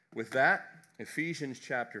With that, Ephesians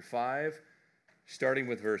chapter 5, starting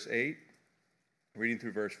with verse 8, reading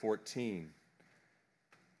through verse 14.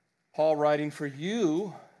 Paul writing, "For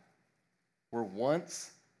you were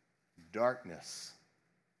once darkness,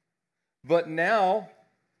 but now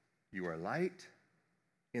you are light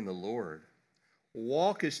in the Lord.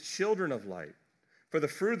 Walk as children of light, for the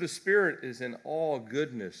fruit of the Spirit is in all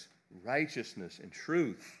goodness, righteousness, and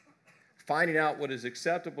truth, finding out what is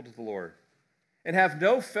acceptable to the Lord. And have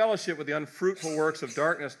no fellowship with the unfruitful works of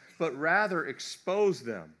darkness, but rather expose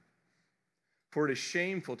them. For it is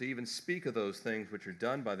shameful to even speak of those things which are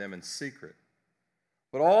done by them in secret.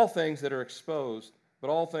 But all things that are exposed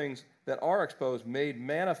made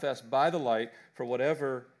manifest by the light, for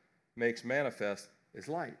whatever makes manifest is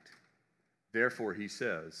light. Therefore he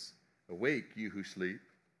says, awake, you who sleep,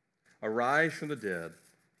 arise from the dead,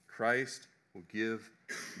 Christ will give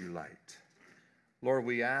you light." Lord,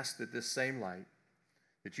 we ask that this same light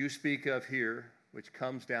that you speak of here, which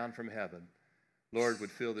comes down from heaven, Lord,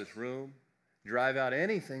 would fill this room, drive out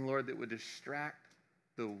anything, Lord, that would distract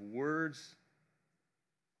the words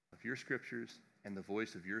of your scriptures and the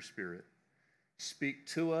voice of your Spirit. Speak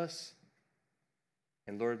to us,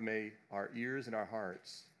 and Lord, may our ears and our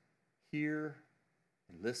hearts hear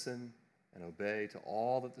and listen and obey to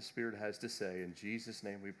all that the Spirit has to say. In Jesus'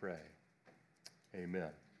 name we pray.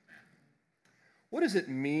 Amen. What does it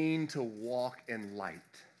mean to walk in light?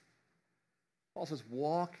 Paul says,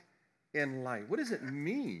 walk in light. What does it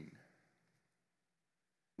mean?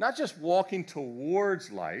 Not just walking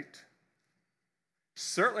towards light,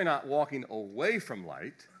 certainly not walking away from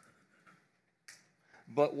light,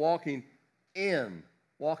 but walking in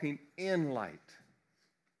light.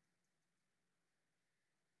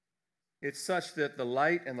 It's such that the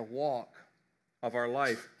light and the walk of our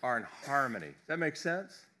life are in harmony. Does that make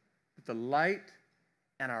sense? That the light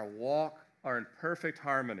and our walk are in perfect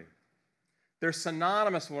harmony. They're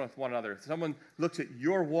synonymous with one another. If someone looks at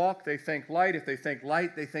your walk, they think light. If they think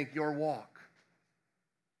light, they think your walk.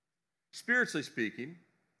 Spiritually speaking,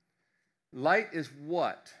 light is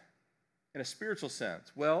what in a spiritual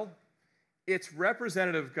sense? Well, it's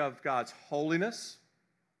representative of God's holiness,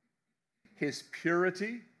 His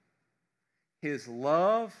purity, His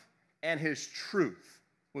love, and His truth.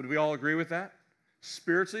 Would we all agree with that?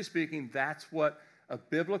 Spiritually speaking, that's what a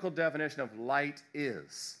biblical definition of light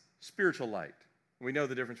is. Spiritual light. We know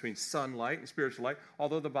the difference between sunlight and spiritual light,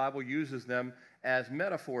 although the Bible uses them as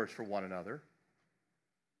metaphors for one another.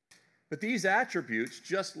 But these attributes,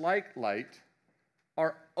 just like light,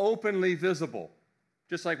 are openly visible.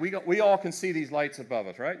 Just like we all can see these lights above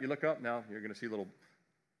us, right? You look up, now you're going to see little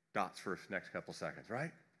dots for the next couple seconds,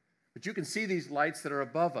 right? But you can see these lights that are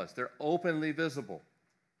above us. They're openly visible.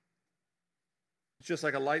 It's just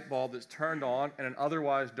like a light bulb that's turned on in an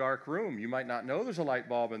otherwise dark room. You might not know there's a light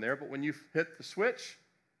bulb in there, but when you hit the switch,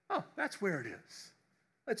 oh, that's where it is.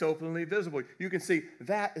 It's openly visible. You can see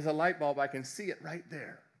that is a light bulb. I can see it right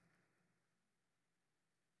there.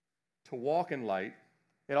 To walk in light,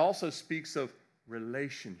 it also speaks of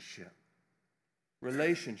relationship.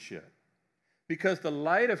 Relationship. Because the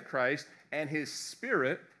light of Christ and His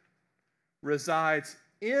Spirit resides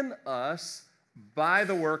in us by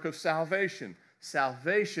the work of salvation.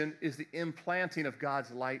 Salvation is the implanting of God's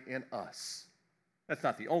light in us. That's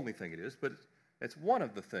not the only thing it is, but it's one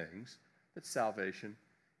of the things that salvation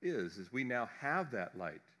is we now have that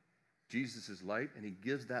light. Jesus is light, and He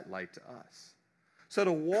gives that light to us. So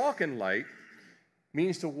to walk in light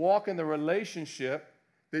means to walk in the relationship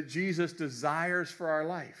that Jesus desires for our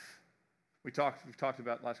life. We've talked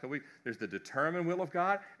about last couple weeks. There's the determined will of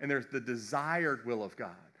God, and there's the desired will of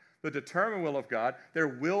God. The determined will of God, there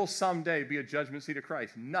will someday be a judgment seat of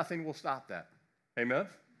Christ. Nothing will stop that. Amen?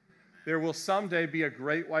 There will someday be a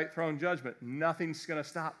great white throne judgment. Nothing's going to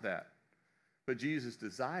stop that. But Jesus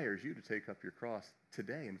desires you to take up your cross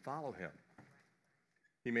today and follow Him.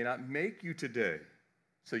 He may not make you today,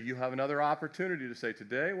 so you have another opportunity to say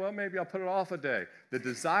today, well, maybe I'll put it off a day. The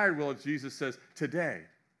desired will of Jesus says today.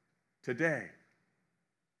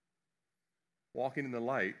 Walking in the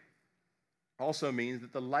light also means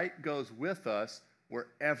that the light goes with us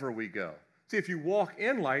wherever we go. See, if you walk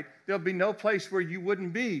in light, there'll be no place where you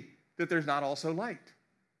wouldn't be that there's not also light.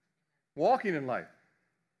 Walking in light,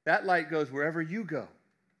 that light goes wherever you go.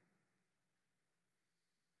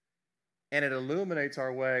 And it illuminates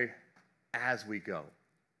our way as we go.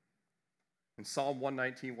 In Psalm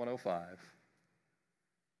 119, 105,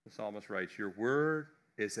 the psalmist writes, "Your word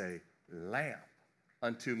is a lamp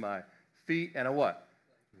unto my feet and a what?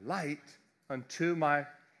 Light unto my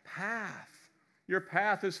path." Your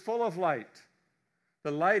path is full of light.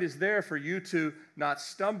 The light is there for you to not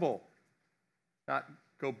stumble, not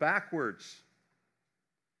go backwards.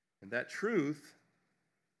 And that truth,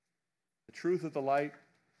 the truth of the light,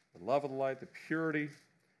 the love of the light, the purity,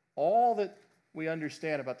 all that we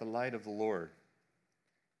understand about the light of the Lord,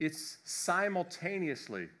 it's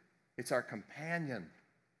simultaneously, it's our companion.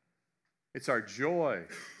 It's our joy.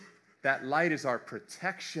 That light is our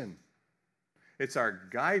protection. It's our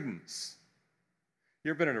guidance.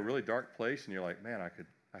 You ever been in a really dark place and you're like, man,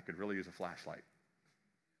 I could really use a flashlight.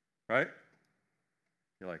 Right?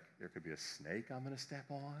 You're like, there could be a snake I'm going to step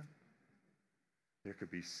on. There could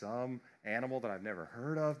be some animal that I've never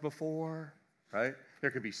heard of before. Right? There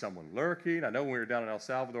could be someone lurking. I know when we were down in El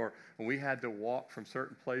Salvador, when we had to walk from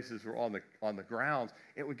certain places on the grounds,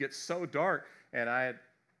 it would get so dark. And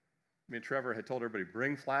me and Trevor had told everybody,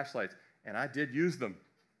 bring flashlights. And I did use them.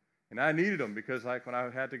 And I needed them because like when I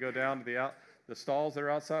had to go down to the stalls that are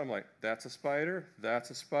outside, I'm like, that's a spider. That's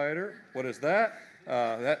a spider. What is that?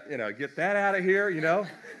 Get that out of here,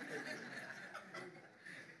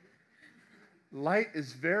 Light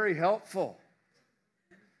is very helpful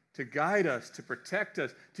to guide us, to protect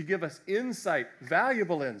us, to give us insight,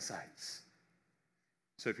 valuable insights.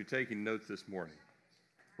 So if you're taking notes this morning,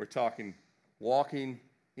 we're talking walking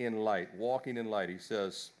in light. Walking in light. He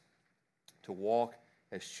says to walk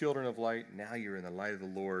as children of light. Now you're in the light of the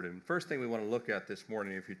Lord. And first thing we want to look at this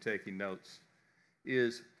morning, if you're taking notes,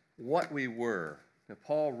 is what we were. Now,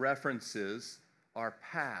 Paul references our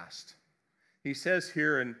past. He says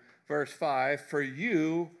here in verse 5, for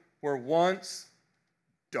you were once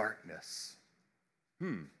darkness.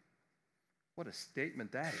 What a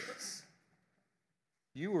statement that is.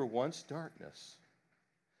 You were once darkness.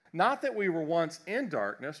 Not that we were once in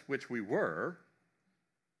darkness, which we were.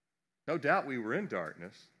 No doubt we were in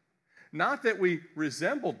darkness. Not that we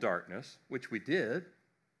resembled darkness, which we did.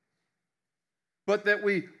 But that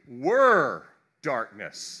we were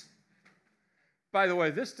darkness. By the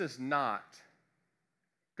way, this does not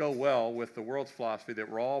go well with the world's philosophy that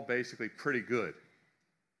we're all basically pretty good.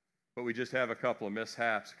 But we just have a couple of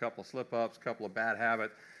mishaps, a couple of slip-ups, a couple of bad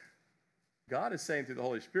habits. God is saying through the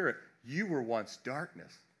Holy Spirit, you were once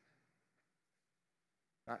darkness.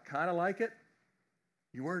 Not kind of like it.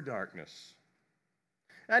 You were darkness.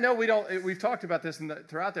 And I know we've talked about this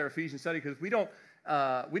throughout their Ephesians study because we don't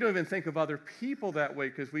even think of other people that way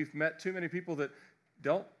because we've met too many people that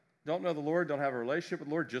don't know the Lord, don't have a relationship with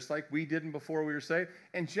the Lord, just like we didn't before we were saved.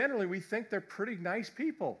 And generally, we think they're pretty nice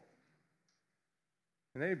people.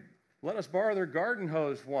 And they let us borrow their garden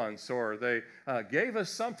hose once, or they gave us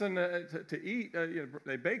something to eat.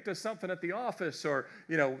 They baked us something at the office, or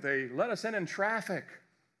they let us in traffic.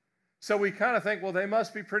 So we kind of think, well, they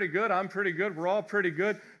must be pretty good. I'm pretty good. We're all pretty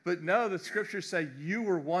good. But no, the scriptures say you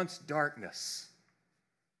were once darkness.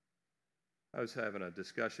 I was having a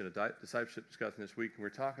discipleship discussion this week, and we were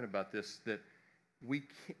talking about this, that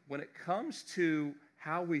when it comes to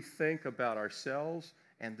how we think about ourselves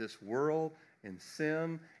and this world and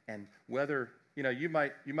sin, and whether, you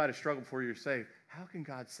might have struggled before you say, how can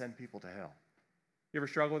God send people to hell? You ever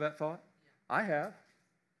struggle with that thought? Yeah. I have.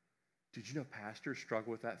 Did you know pastors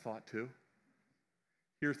struggle with that thought too?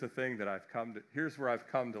 Here's the thing that here's where I've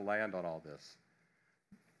come to land on all this.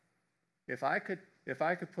 If I could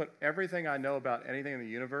put everything I know about anything in the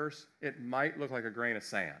universe, it might look like a grain of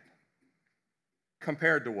sand.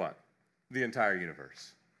 Compared to what? The entire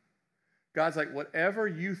universe. God's like, whatever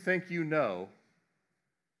you think you know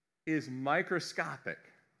is microscopic.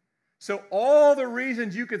 So all the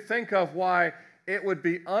reasons you could think of why it would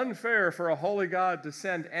be unfair for a holy God to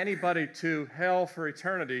send anybody to hell for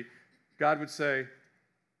eternity, God would say,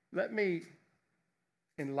 let me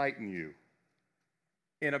enlighten you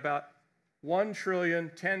in about 1 trillion,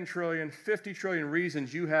 10 trillion, 50 trillion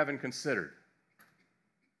reasons you haven't considered.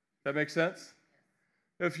 That makes sense?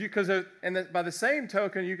 By the same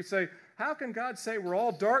token, you could say, how can God say we're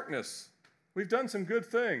all darkness? We've done some good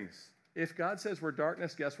things. If God says we're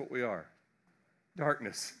darkness, guess what we are?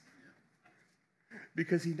 Darkness.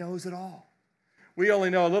 Because he knows it all. We only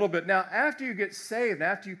know a little bit. Now, after you get saved,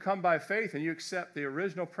 after you come by faith and you accept the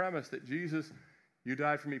original premise that Jesus, you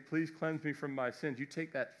died for me, please cleanse me from my sins. You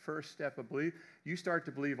take that first step of belief, you start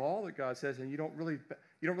to believe all that God says, and you don't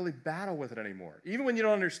really battle with it anymore. Even when you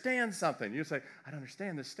don't understand something, you say, I don't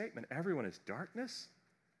understand this statement. Everyone is darkness?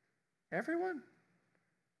 Everyone?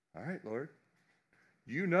 All right, Lord.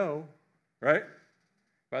 You know, right?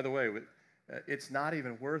 By the way, it's not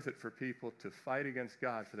even worth it for people to fight against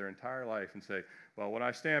God for their entire life and say, well, when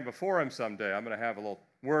I stand before him someday, I'm going to have a little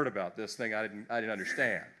word about this thing I didn't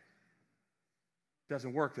understand. It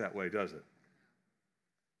doesn't work that way, does it?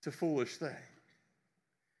 It's a foolish thing.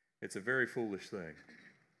 It's a very foolish thing.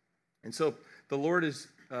 And so the Lord is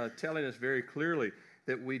telling us very clearly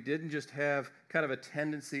that we didn't just have kind of a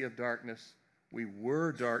tendency of darkness. We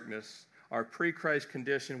were darkness. Our pre-Christ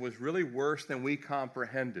condition was really worse than we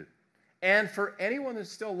comprehended. And for anyone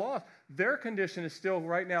that's still lost, their condition is still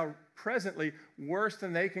right now, presently, worse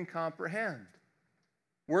than they can comprehend.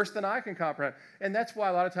 Worse than I can comprehend. And that's why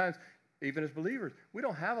a lot of times, even as believers, we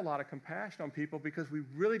don't have a lot of compassion on people because we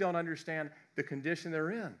really don't understand the condition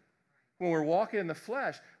they're in. When we're walking in the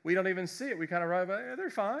flesh, we don't even see it. We kind of ride by,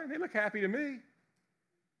 they're fine. They look happy to me.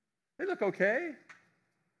 They look okay.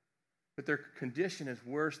 But their condition is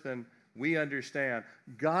worse than we understand.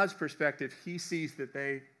 God's perspective, he sees that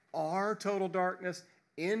they are total darkness,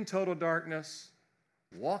 in total darkness,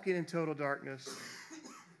 walking in total darkness.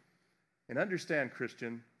 And understand,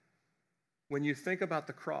 Christian, when you think about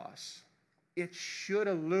the cross, it should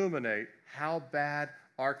illuminate how bad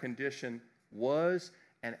our condition was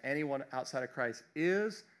and anyone outside of Christ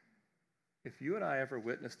is. If you and I ever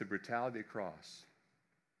witnessed the brutality of the cross,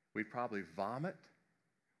 we'd probably vomit.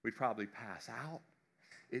 We'd probably pass out.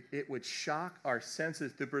 It would shock our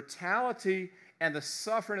senses. The brutality and the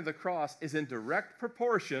suffering of the cross is in direct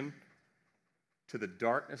proportion to the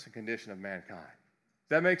darkness and condition of mankind. Does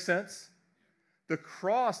that make sense? The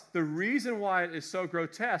cross, the reason why it is so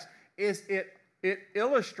grotesque is it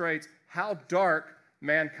illustrates how dark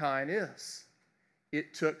mankind is.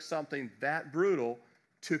 It took something that brutal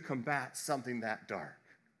to combat something that dark.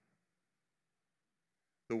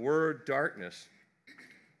 The word darkness,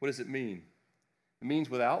 what does it mean? It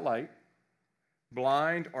means without light,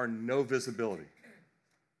 blind, or no visibility.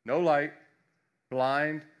 No light,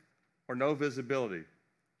 blind, or no visibility.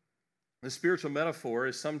 The spiritual metaphor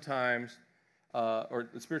is sometimes, or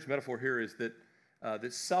the spiritual metaphor here is that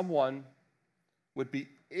someone would be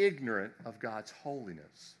ignorant of God's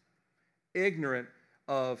holiness, ignorant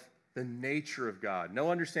of the nature of God,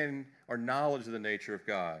 no understanding or knowledge of the nature of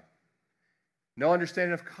God, no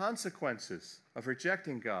understanding of consequences of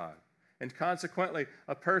rejecting God. And consequently,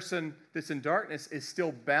 a person that's in darkness is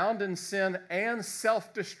still bound in sin and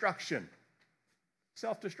self-destruction.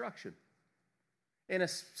 Self-destruction. In a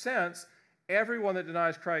sense, everyone that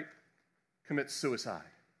denies Christ commits suicide.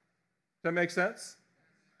 Does that make sense?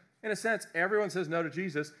 In a sense, everyone says no to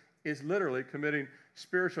Jesus is literally committing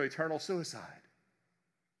spiritual eternal suicide.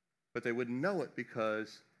 But they wouldn't know it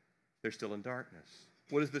because they're still in darkness.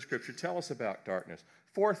 What does the scripture tell us about darkness?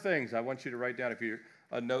 4 things I want you to write down if you're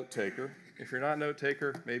a note taker. If you're not a note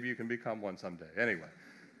taker, maybe you can become one someday. Anyway,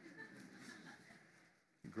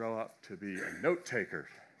 grow up to be a note taker.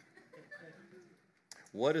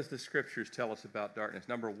 What does the scriptures tell us about darkness?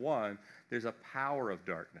 Number 1, there's a power of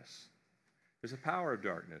darkness. There's a power of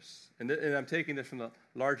darkness. And I'm taking this from the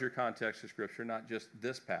larger context of Scripture, not just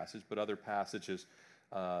this passage, but other passages.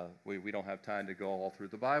 We don't have time to go all through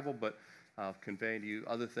the Bible, but I'll convey to you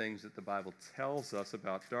other things that the Bible tells us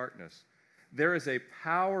about darkness. There is a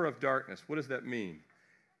power of darkness. What does that mean?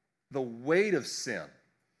 The weight of sin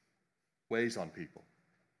weighs on people.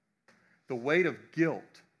 The weight of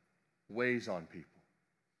guilt weighs on people.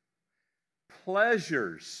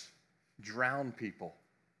 Pleasures drown people.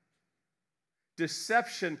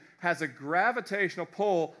 Deception has a gravitational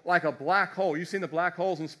pull like a black hole. You've seen the black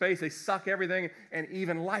holes in space. They suck everything and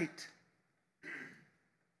even light.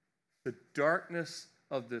 The darkness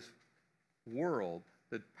of this world,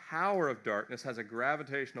 the power of darkness has a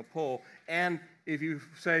gravitational pull. And if you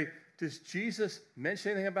say, does Jesus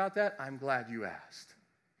mention anything about that? I'm glad you asked.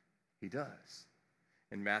 He does.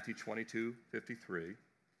 In Matthew 22:53,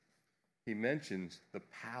 he mentions the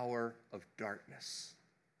power of darkness.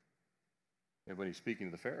 And when he's speaking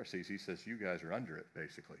to the Pharisees, he says, you guys are under it,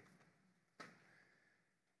 basically.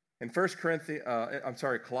 In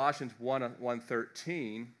Colossians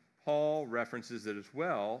 1:13, Paul references it as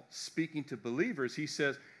well. Speaking to believers, he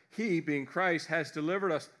says, he, being Christ, has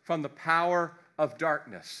delivered us from the power of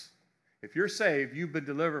darkness. If you're saved, you've been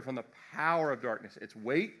delivered from the power of darkness. It's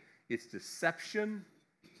weight, it's deception,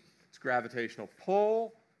 it's gravitational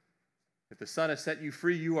pull. If the Son has set you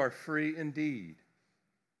free, you are free indeed.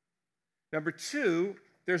 Number 2,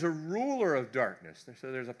 there's a ruler of darkness.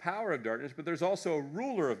 So there's a power of darkness, but there's also a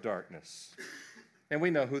ruler of darkness. And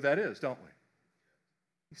we know who that is, don't we?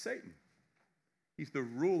 He's Satan. He's the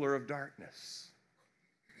ruler of darkness.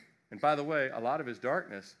 And by the way, a lot of his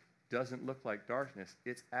darkness doesn't look like darkness.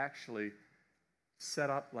 It's actually set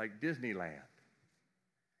up like Disneyland.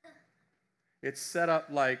 It's set up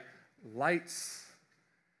like lights.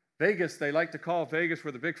 Vegas, they like to call Vegas,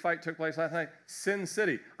 where the big fight took place last night, Sin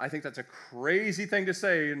City. I think that's a crazy thing to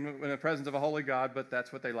say in the presence of a holy God, but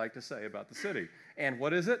that's what they like to say about the city. And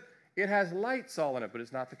what is it? It has lights all in it, but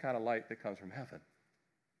it's not the kind of light that comes from heaven.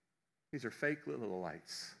 These are fake little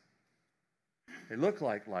lights. They look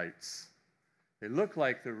like lights. They look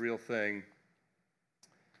like the real thing,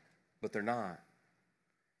 but they're not.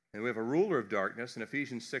 And we have a ruler of darkness in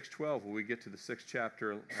Ephesians 6:12, where we get to the 6th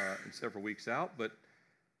chapter in several weeks out, but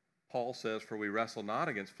Paul says, "For we wrestle not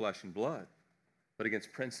against flesh and blood, but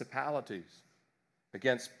against principalities,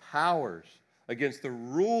 against powers, against the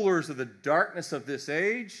rulers of the darkness of this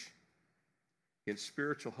age, against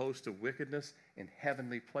spiritual hosts of wickedness in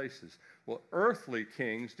heavenly places." Well, earthly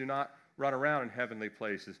kings do not run around in heavenly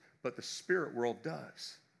places, but the spirit world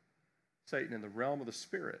does. Satan in the realm of the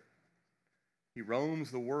spirit. He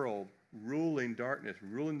roams the world, ruling darkness,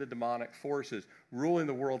 ruling the demonic forces, ruling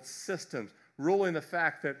the world's systems, ruling the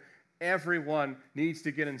fact that everyone needs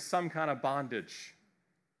to get in some kind of bondage.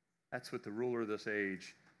 That's what the ruler of this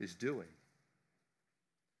age is doing.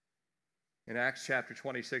 In Acts chapter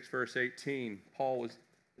 26, verse 18, Paul was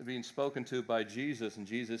being spoken to by Jesus, and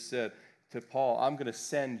Jesus said to Paul, I'm going to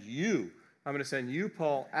send you,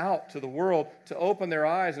 Paul, out to the world to open their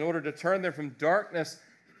eyes in order to turn them from darkness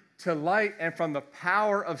to light and from the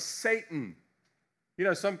power of Satan.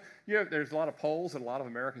 There's a lot of polls that a lot of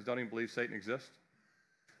Americans don't even believe Satan exists.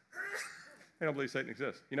 They don't believe Satan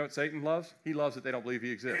exists. You know what Satan loves? He loves that they don't believe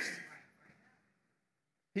he exists.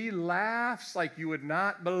 He laughs like you would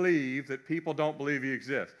not believe that people don't believe he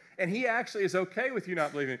exists. And he actually is okay with you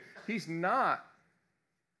not believing. He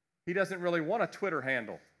doesn't really want a Twitter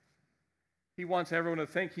handle. He wants everyone to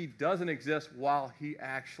think he doesn't exist while he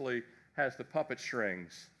actually has the puppet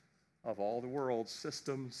strings of all the world's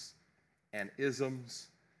systems and isms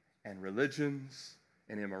and religions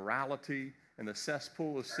and immorality and the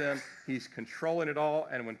cesspool of sin. He's controlling it all.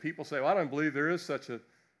 And when people say, well, I don't believe there is such a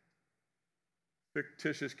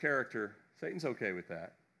fictitious character, Satan's okay with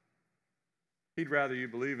that. He'd rather you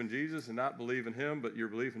believe in Jesus and not believe in him, but your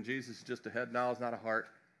belief in Jesus is just a head knowledge, not a heart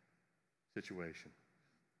situation.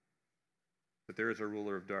 But there is a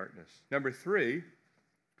ruler of darkness. Number 3,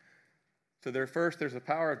 so there's a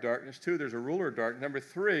power of darkness. 2, there's a ruler of darkness. Number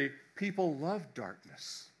 3, people love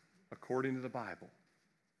darkness, according to the Bible.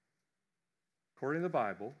 According to the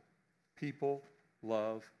Bible, people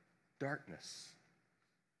love darkness.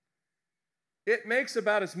 It makes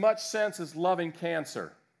about as much sense as loving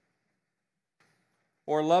cancer,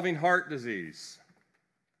 or loving heart disease,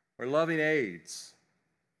 or loving AIDS,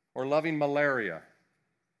 or loving malaria.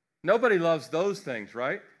 Nobody loves those things,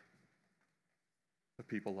 right? But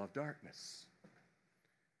people love darkness.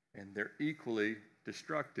 And they're equally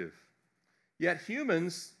destructive. Yet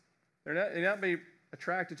humans, they're not be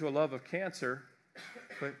attracted to a love of cancer,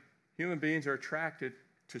 but human beings are attracted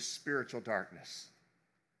to spiritual darkness.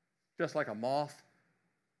 Just like a moth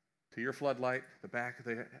to your floodlight, the back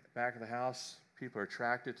of the house, people are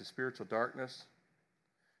attracted to spiritual darkness.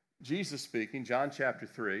 Jesus speaking, John chapter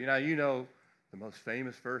 3. The most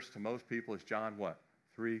famous verse to most people is John what?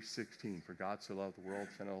 3:16. For God so loved the world,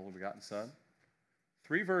 sent an only begotten Son.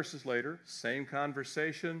 3 verses later, same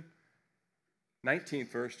conversation. 19th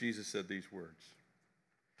verse, Jesus said these words.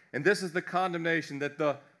 And this is the condemnation, that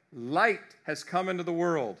the light has come into the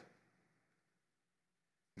world.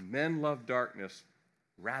 Men love darkness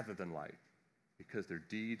rather than light, because their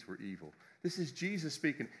deeds were evil. This is Jesus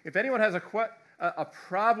speaking. If anyone has a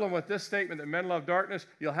problem with this statement that men love darkness,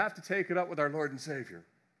 you'll have to take it up with our Lord and Savior.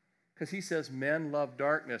 Because he says men love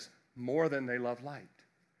darkness more than they love light.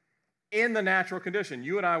 In the natural condition,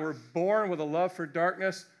 you and I were born with a love for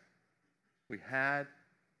darkness. We had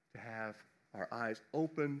to have our eyes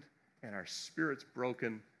opened and our spirits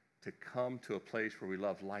broken to come to a place where we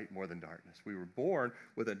love light more than darkness. We were born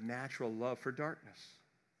with a natural love for darkness.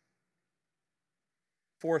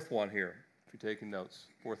 4th one here, if you're taking notes,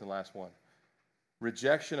 4th and last one.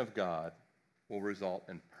 Rejection of God will result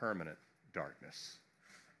in permanent darkness.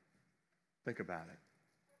 Think about it.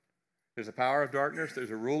 There's a power of darkness.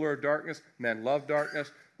 There's a ruler of darkness. Men love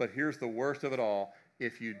darkness. But here's the worst of it all.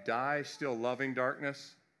 If you die still loving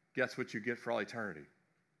darkness, guess what you get for all eternity?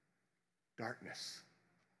 Darkness.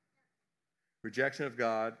 Rejection of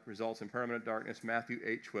God results in permanent darkness. Matthew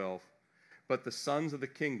 8:12. But the sons of the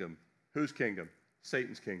kingdom, whose kingdom?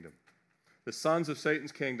 Satan's kingdom. The sons of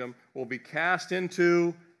Satan's kingdom will be cast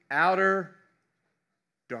into outer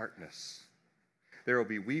darkness. There will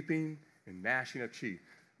be weeping and gnashing of teeth.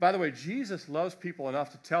 By the way, Jesus loves people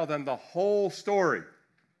enough to tell them the whole story.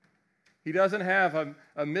 He doesn't have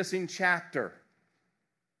a missing chapter.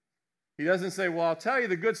 He doesn't say, well, I'll tell you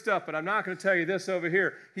the good stuff, but I'm not going to tell you this over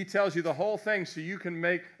here. He tells you the whole thing so you can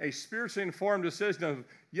make a spiritually informed decision of,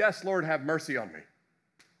 yes, Lord, have mercy on me.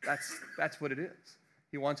 That's what it is.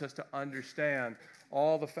 He wants us to understand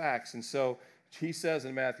all the facts. And so he says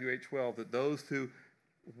in Matthew 8:12 that those who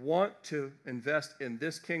want to invest in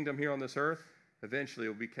this kingdom here on this earth, eventually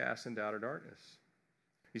will be cast into outer darkness.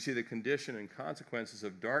 You see, the condition and consequences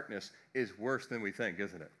of darkness is worse than we think,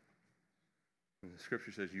 isn't it? And the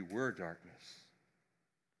scripture says you were darkness.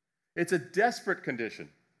 It's a desperate condition.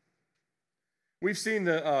 We've seen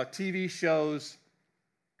the TV shows.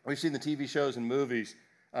 We've seen the TV shows and movies.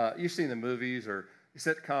 You've seen the movies or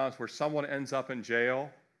sitcoms where someone ends up in jail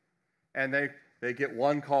and they get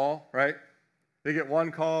one call, right? They get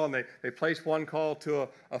one call and they place one call to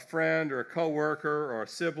a friend or a coworker or a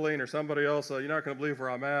sibling or somebody else. So you're not going to believe where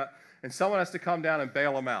I'm at. And someone has to come down and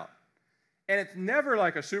bail them out. And it's never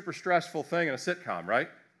like a super stressful thing in a sitcom, right?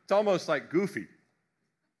 It's almost like goofy.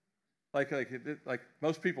 Like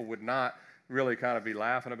most people would not really kind of be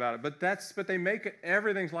laughing about it. But they make it,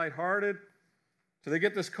 everything's lighthearted. So they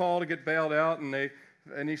get this call to get bailed out,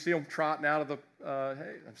 and you see them trotting out of the,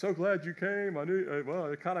 hey, I'm so glad you came.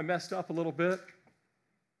 It kind of messed up a little bit.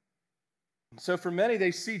 So for many,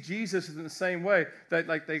 they see Jesus in the same way.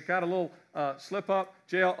 They got a little slip up,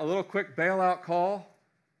 jail, a little quick bailout call,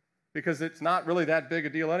 because it's not really that big a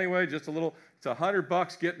deal anyway, just a little, it's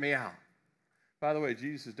 $100, get me out. By the way,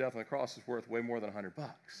 Jesus' death on the cross is worth way more than $100.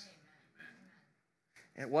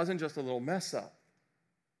 And it wasn't just a little mess up.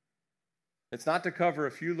 It's not to cover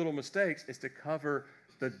a few little mistakes, it's to cover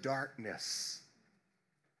the darkness.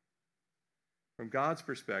 From God's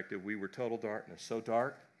perspective, we were total darkness, so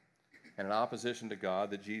dark and in opposition to God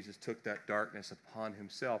that Jesus took that darkness upon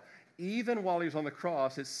himself. Even while he was on the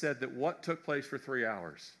cross, it said that what took place for 3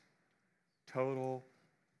 hours? Total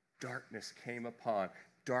darkness came upon.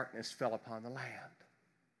 Darkness fell upon the land.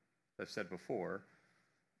 As I've said before,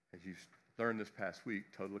 as you learned this past week,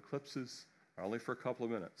 total eclipses are only for a couple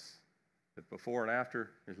of minutes. But before and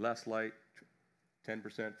after, there's less light, 10%,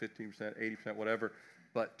 15%, 80%, whatever.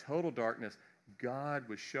 But total darkness, God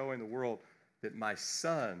was showing the world that my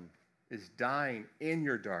son is dying in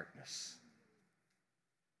your darkness.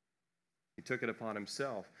 He took it upon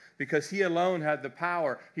himself because he alone had the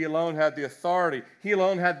power. He alone had the authority. He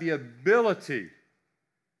alone had the ability,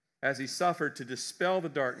 as he suffered, to dispel the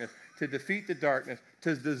darkness, to defeat the darkness,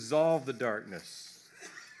 to dissolve the darkness.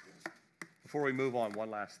 Before we move on, one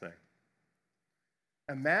last thing.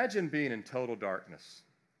 Imagine being in total darkness.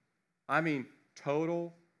 I mean,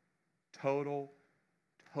 total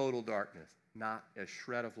darkness, not a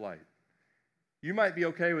shred of light. You might be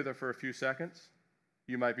okay with it for a few seconds.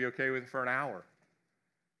 You might be okay with it for an hour.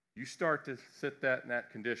 You start to sit in that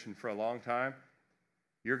condition for a long time,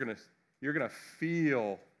 you're gonna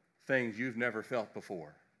feel things you've never felt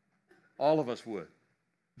before. All of us would.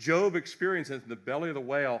 Job experiences in the belly of the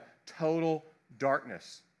whale total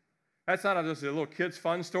darkness. That's not just a little kid's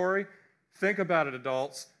fun story. Think about it,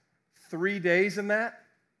 adults. 3 days in that,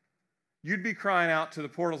 you'd be crying out to the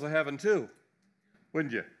portals of heaven too,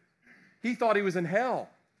 wouldn't you? He thought he was in hell.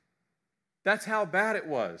 That's how bad it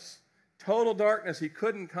was. Total darkness. He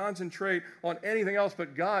couldn't concentrate on anything else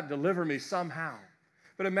but God, deliver me somehow.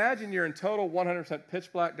 But imagine you're in total 100%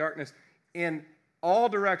 pitch black darkness in all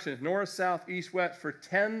directions, north, south, east, west, for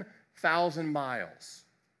 10,000 miles.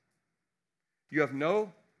 You have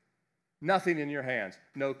nothing in your hands.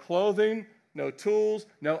 No clothing, no tools,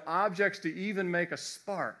 no objects to even make a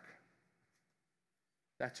spark.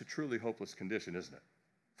 That's a truly hopeless condition, isn't it?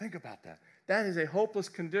 Think about that. That is a hopeless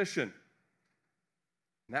condition.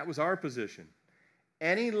 And that was our position.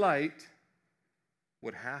 Any light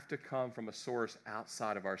would have to come from a source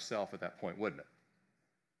outside of ourselves at that point, wouldn't it?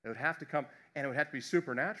 It would have to come, and it would have to be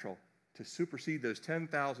supernatural to supersede those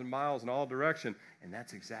 10,000 miles in all direction. And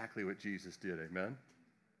that's exactly what Jesus did, amen?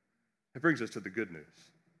 It brings us to the good news.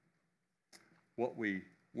 What we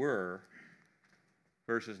were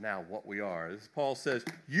versus now what we are. As Paul says,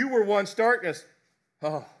 you were once darkness.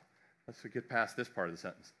 Oh, let's get past this part of the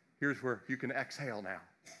sentence. Here's where you can exhale now.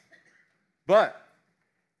 But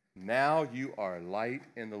now you are light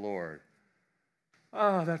in the Lord.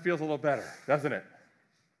 Oh, that feels a little better, doesn't it?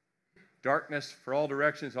 Darkness for all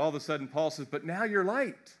directions. All of a sudden, Paul says, but now you're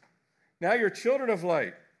light. Now you're children of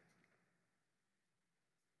light.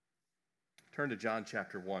 Turn to John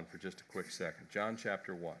chapter 1 for just a quick second. John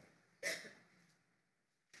chapter 1.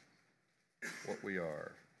 What we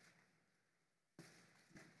are.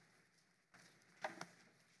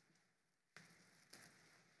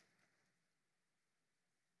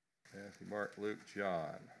 Matthew, Mark, Luke,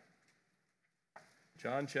 John.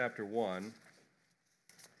 John chapter 1,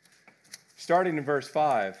 starting in verse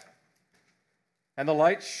 5. And the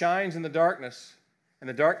light shines in the darkness, and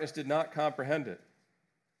the darkness did not comprehend it.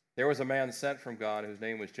 There was a man sent from God whose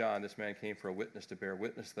name was John. This man came for a witness to bear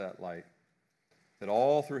witness to that light, that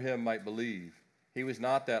all through him might believe. He was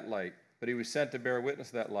not that light, but he was sent to bear witness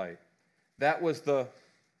to that light. That was the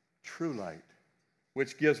true light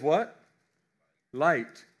which gives what?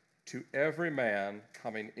 Light to every man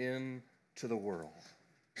coming into the world.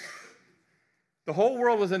 The whole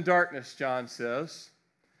world was in darkness, John says,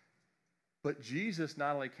 but Jesus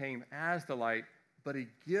not only came as the light, but he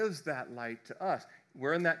gives that light to us.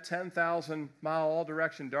 We're in that 10,000-mile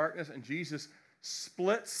all-direction darkness, and Jesus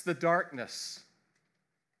splits the darkness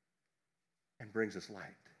and brings us light.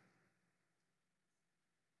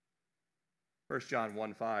 1 John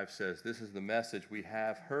 1:5 says, "This is the message we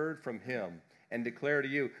have heard from him and declare to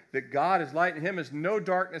you, that God is light and in him is no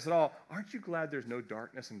darkness at all." Aren't you glad there's no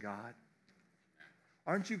darkness in God?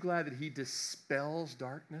 Aren't you glad that he dispels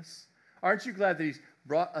darkness? Aren't you glad that he's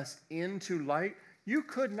brought us into light? You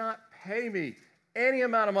could not pay me any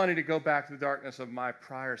amount of money to go back to the darkness of my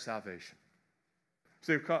prior salvation.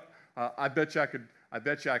 So I bet you I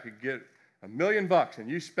could get $1 million and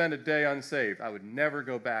you spend a day unsaved. I would never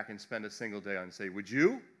go back and spend a single day unsaved. Would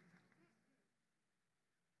you?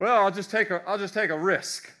 Well, I'll just take a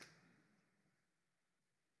risk.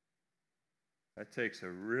 That takes you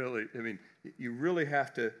really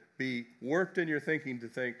have to be warped in your thinking to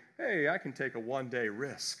think, hey, I can take a one-day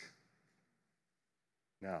risk.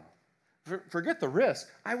 No. Forget the risk.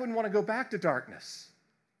 I wouldn't want to go back to darkness.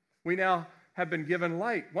 We now have been given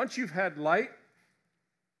light. Once you've had light,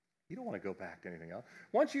 you don't want to go back to anything else.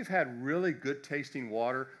 Once you've had really good tasting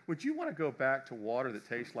water, would you want to go back to water that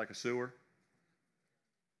tastes like a sewer?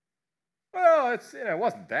 Well, it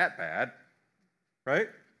wasn't that bad, right?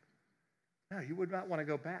 No, you would not want to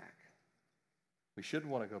go back. We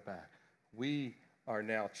shouldn't want to go back. We are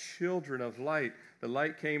now children of light. The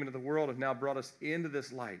light came into the world and now brought us into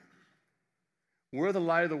this light. We're the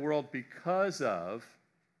light of the world because of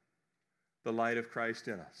the light of Christ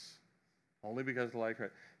in us. Only because of the light of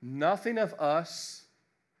Christ. Nothing of us.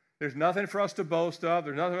 There's nothing for us to boast of.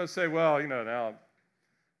 There's nothing for us to say, well, now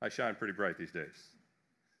I shine pretty bright these days.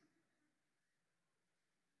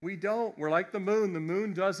 We don't. We're like the moon. The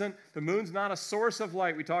moon's not a source of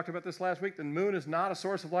light. We talked about this last week. The moon is not a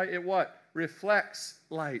source of light. It what? Reflects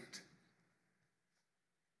light.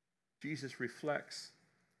 Jesus reflects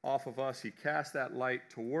off of us. He casts that light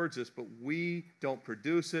towards us, but we don't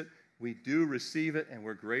produce it. We do receive it, and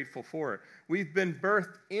we're grateful for it. We've been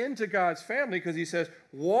birthed into God's family because he says,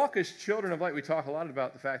 walk as children of light. We talk a lot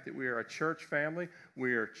about the fact that we are a church family.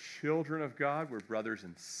 We are children of God. We're brothers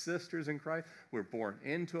and sisters in Christ. We're born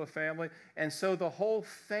into a family. And so the whole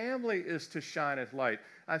family is to shine as light.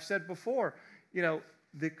 I've said before,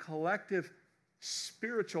 the collective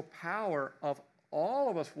spiritual power of all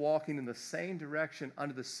of us walking in the same direction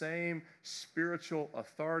under the same spiritual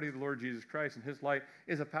authority of the Lord Jesus Christ and his light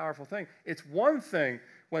is a powerful thing. It's one thing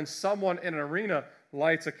when someone in an arena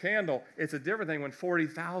lights a candle. It's a different thing when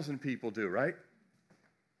 40,000 people do, right?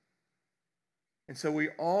 And so we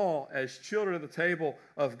all, as children of the table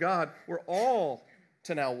of God, we're all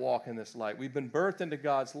to now walk in this light. We've been birthed into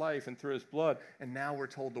God's life and through his blood, and now we're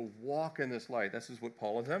told to walk in this light. This is what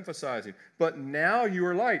Paul is emphasizing. But now you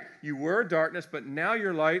are light. You were darkness, but now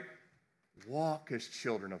you're light. Walk as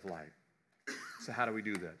children of light. So how do we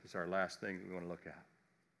do that? It's our last thing we want to look at.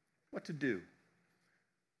 What to do.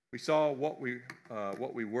 We saw what we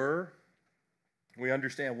were. We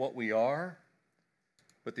understand what we are.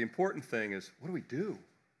 But the important thing is, what do we do?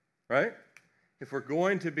 Right? If we're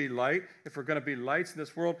going to be light, if we're going to be lights in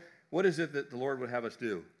this world, what is it that the Lord would have us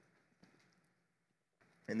do?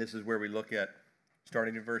 And this is where we look at,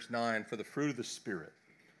 starting in verse 9, for the fruit of the Spirit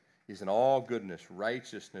is in all goodness,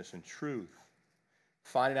 righteousness, and truth,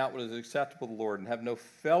 finding out what is acceptable to the Lord, and have no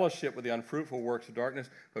fellowship with the unfruitful works of darkness,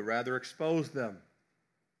 but rather expose them.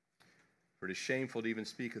 For it is shameful to even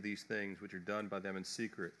speak of these things which are done by them in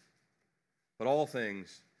secret. But all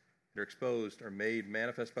things that are exposed are made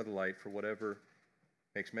manifest by the light, for whatever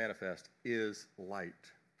makes manifest is light.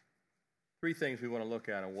 Three things we want to look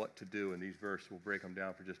at and what to do in these verses. We'll break them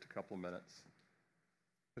down for just a couple of minutes.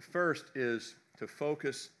 The first is to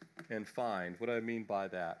focus and find. What do I mean by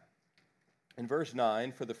that? In verse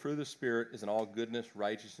 9, for the fruit of the Spirit is in all goodness,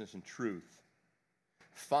 righteousness, and truth,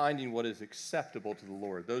 finding what is acceptable to the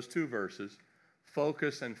Lord. Those two verses,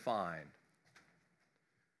 focus and find.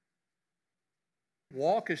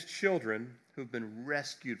 Walk as children who've been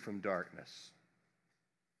rescued from darkness.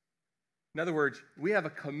 In other words, we have a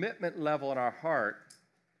commitment level in our heart.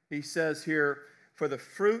 He says here, for the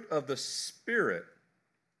fruit of the Spirit,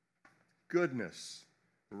 goodness,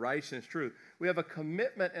 righteousness, truth. We have a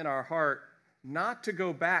commitment in our heart not to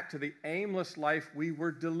go back to the aimless life we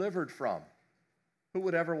were delivered from. Who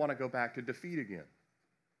would ever want to go back to defeat again?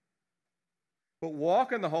 But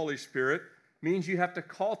walk in the Holy Spirit means you have to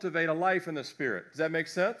cultivate a life in the Spirit. Does that make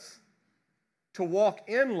sense? To walk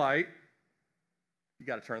in light You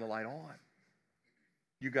got to turn the light on.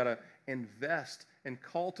 You got to invest and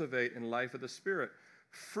cultivate in life of the Spirit.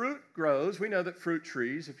 Fruit grows. We know that fruit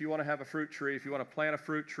trees, if you want to have a fruit tree, if you want to plant a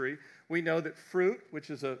fruit tree, we know that fruit, which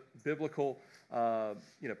is a biblical,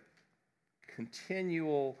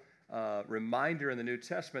 continual reminder in the New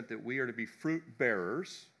Testament that we are to be fruit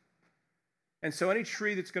bearers. And so any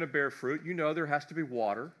tree that's going to bear fruit, you know there has to be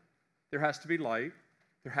water, there has to be light,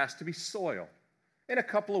 there has to be soil. In a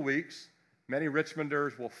couple of weeks, many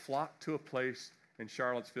Richmonders will flock to a place in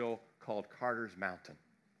Charlottesville called Carter's Mountain.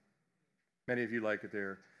 Many of you like it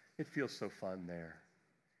there. It feels so fun there.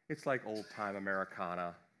 It's like old-time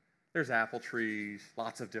Americana. There's apple trees,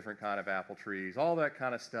 lots of different kind of apple trees, all that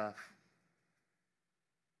kind of stuff.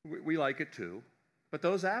 We like it too. But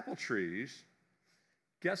those apple trees,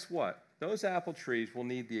 guess what? Those apple trees will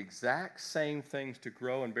need the exact same things to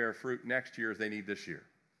grow and bear fruit next year as they need this year.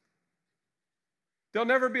 There'll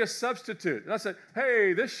never be a substitute. And I said,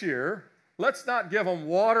 hey, this year, let's not give them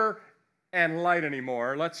water and light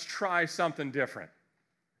anymore. Let's try something different.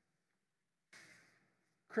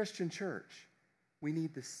 Christian church, we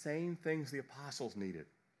need the same things the apostles needed.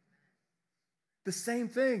 The same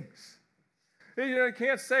things. You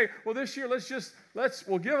can't say, well, this year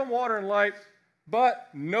we'll give them water and light, but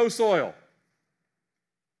no soil.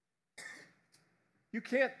 You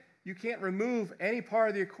can't remove any part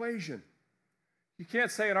of the equation. You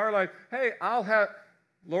can't say in our life, hey,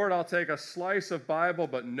 Lord, I'll take a slice of Bible,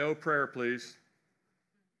 but no prayer, please.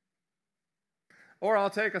 Or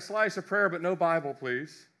I'll take a slice of prayer, but no Bible,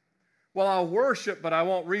 please. Well, I'll worship, but I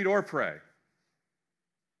won't read or pray.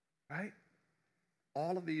 Right?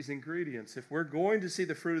 All of these ingredients, if we're going to see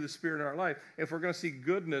the fruit of the Spirit in our life, if we're going to see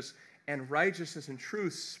goodness and righteousness and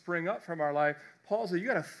truth spring up from our life, Paul said, you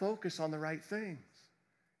got to focus on the right things.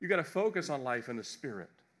 You got to focus on life in the Spirit.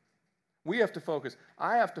 We have to focus.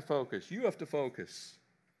 I have to focus. You have to focus.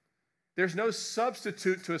 There's no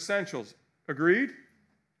substitute to essentials. Agreed?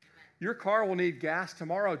 Your car will need gas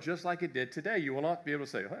tomorrow just like it did today. You will not be able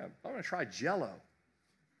to say, hey, I'm going to try Jell-O.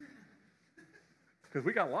 Because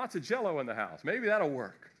we got lots of Jell-O in the house. Maybe that'll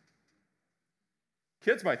work.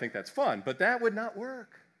 Kids might think that's fun, but that would not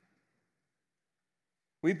work.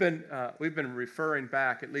 We've been referring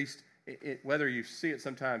back, at least whether you see it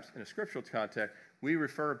sometimes in a scriptural context, we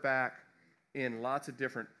refer back in lots of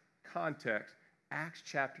different contexts, Acts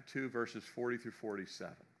chapter 2, verses 40 through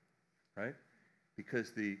 47, right?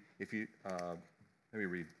 Because let me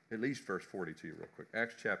read at least verse 40 to you real quick.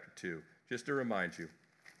 Acts chapter 2, just to remind you.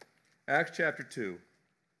 Acts chapter 2,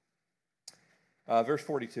 verse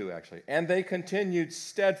 42 actually. And they continued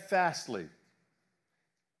steadfastly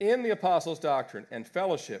in the apostles' doctrine and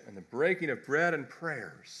fellowship and the breaking of bread and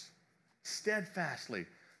prayers. Steadfastly.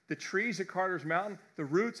 The trees at Carter's Mountain, the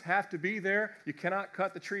roots have to be there. You cannot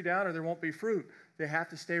cut the tree down or there won't be fruit. They have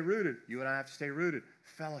to stay rooted. You and I have to stay rooted.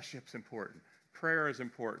 Fellowship's important. Prayer is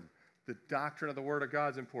important. The doctrine of the Word of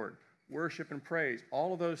God is important. Worship and praise,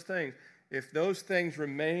 all of those things. If those things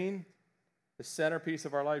remain the centerpiece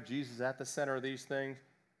of our life, Jesus is at the center of these things,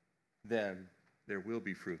 then there will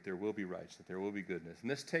be fruit, there will be righteousness, there will be goodness.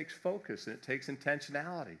 And this takes focus and it takes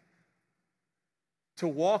intentionality. To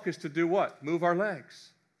walk is to do what? Move our legs.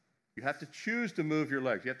 You have to choose to move your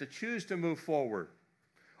legs. You have to choose to move forward.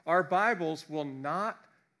 Our Bibles will not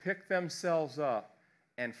pick themselves up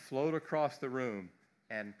and float across the room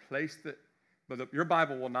and your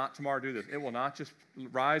Bible will not tomorrow do this. It will not just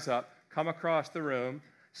rise up, come across the room,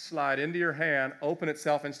 slide into your hand, open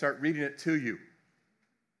itself, and start reading it to you.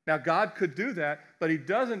 Now, God could do that, but He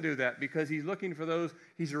doesn't do that because He's looking for those,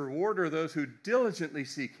 He's a rewarder of those who diligently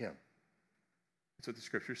seek Him. That's what the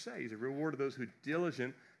Scriptures say. He's a rewarder of those who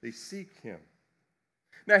diligently seek Him.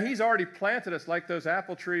 Now, He's already planted us like those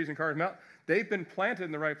apple trees in Carter's Mountain. They've been planted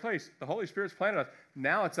in the right place. The Holy Spirit's planted us.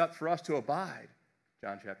 Now it's up for us to abide.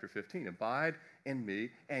 John chapter 15, abide in me,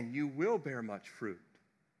 and you will bear much fruit.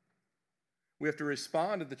 We have to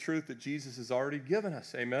respond to the truth that Jesus has already given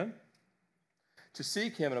us. Amen? To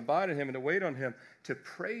seek Him and abide in Him and to wait on Him, to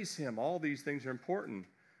praise Him. All these things are important.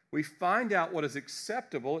 We find out what is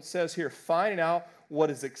acceptable. It says here, finding out what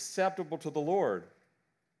is acceptable to the Lord.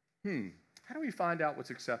 How do we find out what's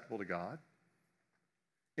acceptable to God?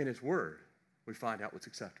 In His Word, we find out what's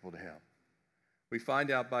acceptable to Him. We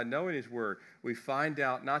find out by knowing His Word. We find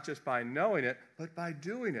out not just by knowing it, but by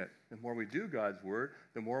doing it. The more we do God's Word,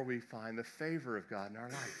 the more we find the favor of God in our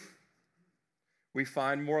life. We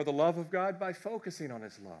find more of the love of God by focusing on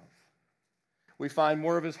His love. We find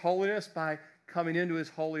more of His holiness by coming into His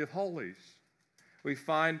Holy of Holies. We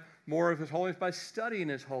find more of His holiness by studying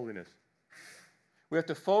His holiness. We have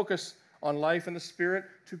to focus on life in the Spirit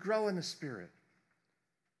to grow in the Spirit.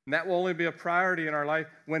 And that will only be a priority in our life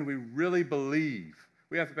when we really believe.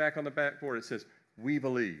 We have to back on the backboard. It says, we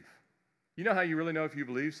believe. You know how you really know if you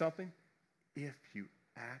believe something? If you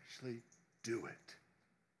actually do it.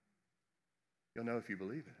 You'll know if you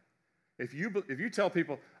believe it. If you tell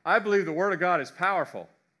people, I believe the Word of God is powerful,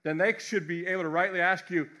 then they should be able to rightly ask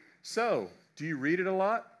you, so, do you read it a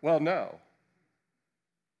lot? Well, no.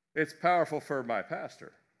 It's powerful for my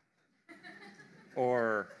pastor.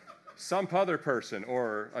 Or some other person,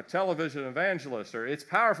 or a television evangelist, or it's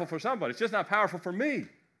powerful for somebody. It's just not powerful for me.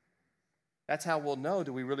 That's how we'll know,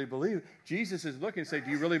 do we really believe? Jesus is looking and saying,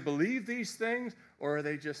 do you really believe these things, or are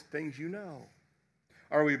they just things you know?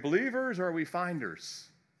 Are we believers, or are we finders?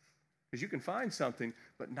 Because you can find something,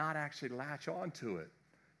 but not actually latch onto it,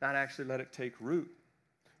 not actually let it take root.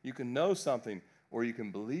 You can know something, or you can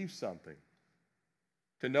believe something.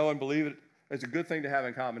 To know and believe it is a good thing to have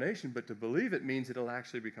in combination, but to believe it means it'll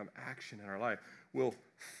actually become action in our life. We'll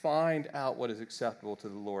find out what is acceptable to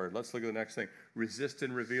the Lord. Let's look at the next thing. Resist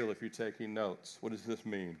and reveal if you're taking notes. What does this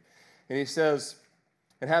mean? And he says,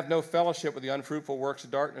 and have no fellowship with the unfruitful works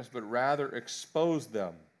of darkness, but rather expose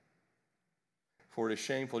them. For it is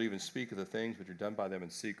shameful to even speak of the things which are done by them in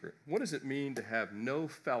secret. What does it mean to have no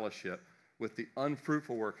fellowship with the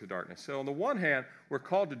unfruitful works of darkness? So on the one hand, we're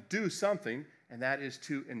called to do something, and that is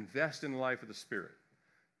to invest in the life of the Spirit,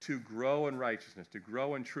 to grow in righteousness, to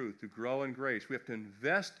grow in truth, to grow in grace. We have to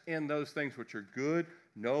invest in those things which are good,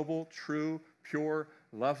 noble, true, pure,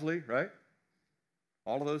 lovely, right?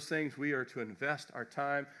 All of those things we are to invest our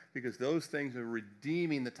time because those things are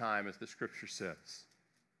redeeming the time, as the Scripture says.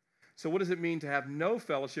 So what does it mean to have no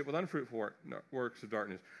fellowship with unfruitful works of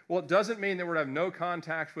darkness? Well, it doesn't mean that we're to have no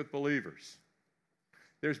contact with believers.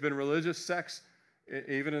 There's been religious sects,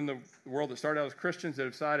 even in the world that started out as Christians, that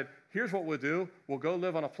have decided, here's what we'll do. We'll go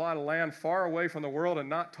live on a plot of land far away from the world and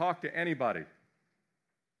not talk to anybody.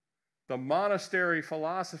 The monastery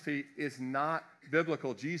philosophy is not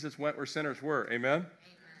biblical. Jesus went where sinners were. Amen?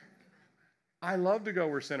 I love to go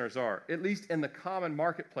where sinners are, at least in the common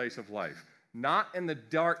marketplace of life, not in the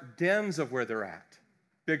dark dens of where they're at.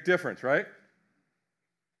 Big difference, right?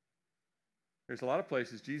 There's a lot of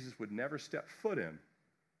places Jesus would never step foot in.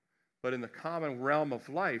 But in the common realm of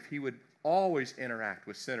life, he would always interact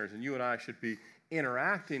with sinners. And you and I should be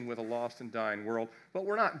interacting with a lost and dying world. But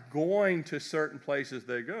we're not going to certain places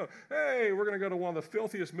they go. Hey, we're going to go to one of the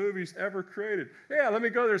filthiest movies ever created. Yeah, let me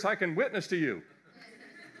go there so I can witness to you.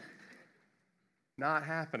 Not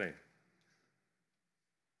happening.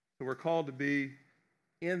 So we're called to be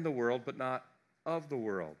in the world, but not of the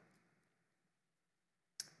world.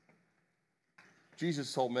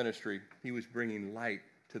 Jesus' whole ministry, he was bringing light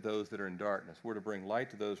to those that are in darkness. We're to bring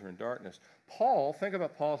light to those who are in darkness. Paul, think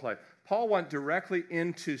about Paul's life. Paul went directly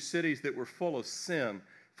into cities that were full of sin,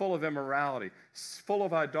 full of immorality, full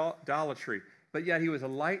of idolatry, but yet he was a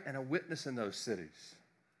light and a witness in those cities.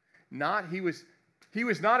 He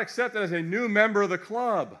was not accepted as a new member of the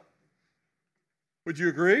club. Would you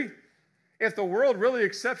agree? If the world really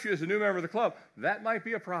accepts you as a new member of the club, that might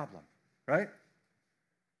be a problem, right?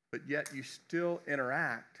 But yet you still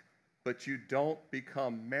interact, but you don't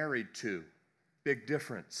become married to. Big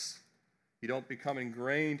difference. You don't become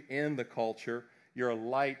ingrained in the culture. You're a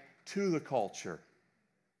light to the culture.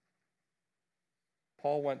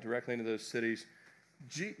 Paul went directly into those cities.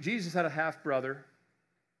 Jesus had a half-brother,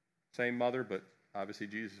 same mother, but obviously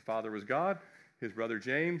Jesus' father was God. His brother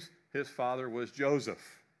James, his father was Joseph.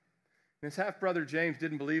 And his half-brother James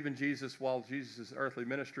didn't believe in Jesus while Jesus' earthly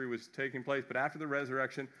ministry was taking place, but after the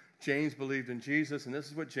resurrection, James believed in Jesus, and this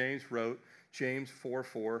is what James wrote, James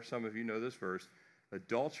 4:4. Some of you know this verse.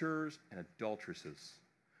 Adulterers and adulteresses,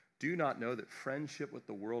 do you not know that friendship with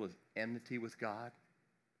the world is enmity with God?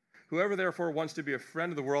 Whoever therefore wants to be a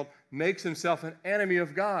friend of the world makes himself an enemy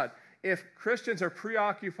of God. If Christians are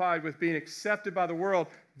preoccupied with being accepted by the world,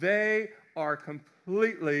 they are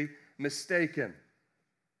completely mistaken.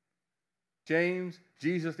 James,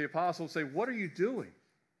 Jesus, the apostles say, what are you doing?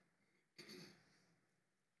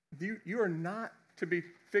 You are not to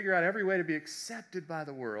figure out every way to be accepted by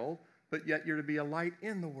the world, but yet you're to be a light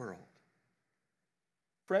in the world.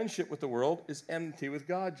 Friendship with the world is enmity with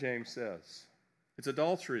God, James says. It's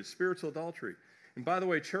adultery, it's spiritual adultery. And by the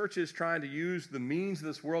way, churches trying to use the means of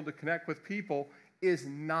this world to connect with people is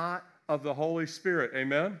not of the Holy Spirit.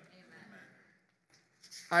 Amen? Amen.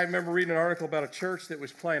 I remember reading an article about a church that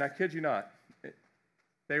was playing, I kid you not,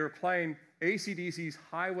 they were playing AC/DC's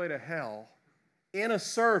Highway to Hell in a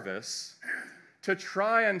service to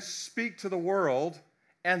try and speak to the world,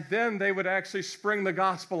 and then they would actually spring the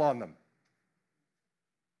gospel on them.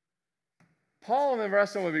 Paul and the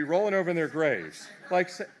rest of them would be rolling over in their graves. Like,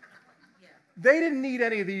 They didn't need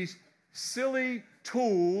any of these silly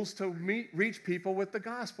tools to reach people with the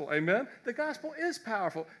gospel. Amen? The gospel is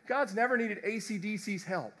powerful. God's never needed AC/DC's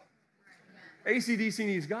help. AC/DC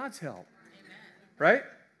needs God's help. Right?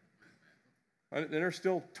 And they're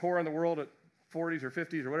still touring the world at 40s or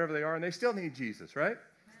 50s or whatever they are, and they still need Jesus, right?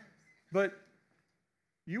 But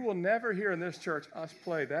you will never hear in this church us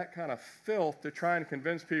play that kind of filth to try and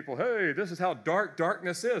convince people, hey, this is how dark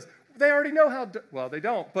darkness is. They already know how, well, they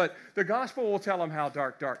don't, but the gospel will tell them how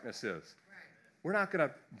dark darkness is. We're not going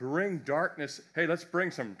to bring darkness, hey, let's bring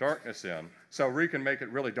some darkness in so we can make it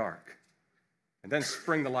really dark and then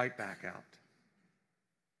spring the light back out.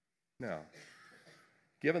 No.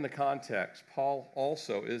 Given the context, Paul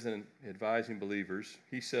also isn't advising believers.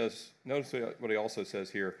 He says, notice what he also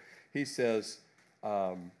says here. He says,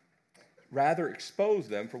 rather expose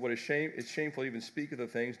them for what is it's shameful to even speak of the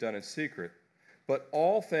things done in secret. But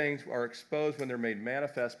all things are exposed when they're made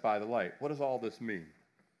manifest by the light. What does all this mean?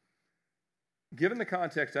 Given the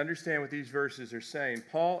context, understand what these verses are saying.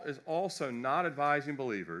 Paul is also not advising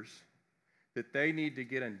believers that they need to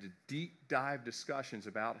get into deep dive discussions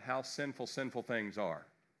about how sinful things are.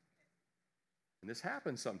 And this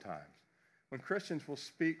happens sometimes when Christians will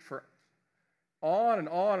speak for on and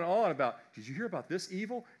on and on about, did you hear about this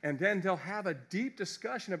evil? And then they'll have a deep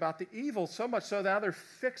discussion about the evil, so much so now they're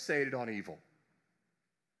fixated on evil.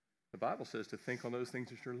 The Bible says to think on those things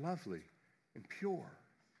which are lovely and pure.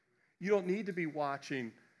 You don't need to be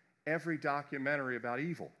watching every documentary about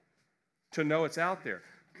evil to know it's out there.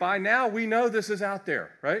 By now, we know this is out there,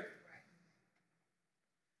 right?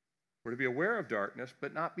 We're to be aware of darkness,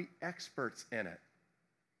 but not be experts in it.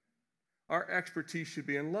 Our expertise should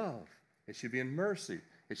be in love. It should be in mercy.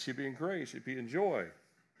 It should be in grace. It should be in joy.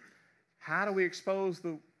 How do we expose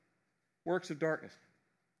the works of darkness?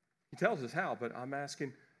 He tells us how, but I'm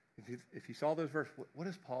asking, if you saw those verses, what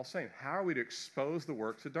is Paul saying? How are we to expose the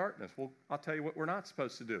works of darkness? Well, I'll tell you what we're not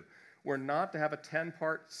supposed to do. We're not to have a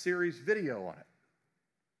 10-part series video on it.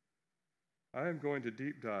 I am going to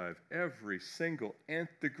deep dive every single nth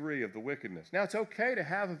degree of the wickedness. Now, it's okay to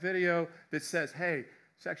have a video that says, hey,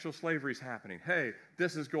 sexual slavery is happening. Hey,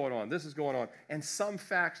 this is going on. This is going on. And some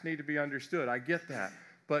facts need to be understood. I get that.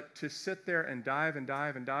 But to sit there and dive and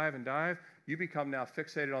dive and dive and dive, you become now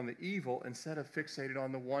fixated on the evil instead of fixated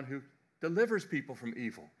on the one who delivers people from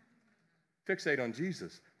evil. Fixate on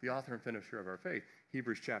Jesus, the author and finisher of our faith.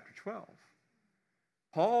 Hebrews chapter 12.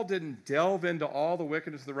 Paul didn't delve into all the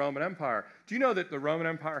wickedness of the Roman Empire. Do you know that the Roman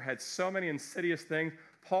Empire had so many insidious things?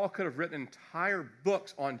 Paul could have written entire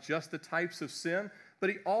books on just the types of sin, but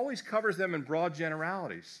he always covers them in broad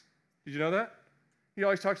generalities. Did you know that? He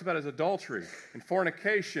always talks about his adultery and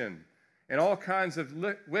fornication and all kinds of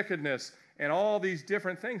wickedness and all these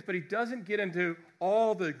different things, but he doesn't get into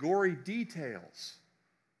all the gory details.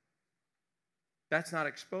 That's not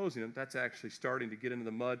exposing them. That's actually starting to get into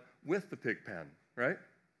the mud with the pig pen, right?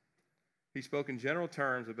 He spoke in general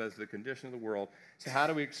terms about the condition of the world. So how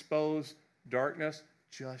do we expose darkness?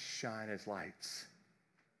 Just shine as lights.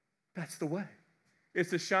 That's the way. It's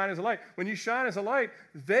to shine as a light. When you shine as a light,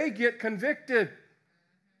 they get convicted.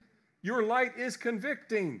 Your light is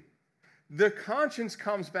convicting. The conscience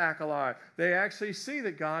comes back alive. They actually see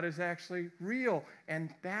that God is actually real.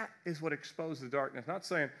 And that is what exposes the darkness. Not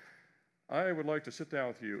saying, I would like to sit down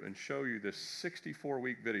with you and show you this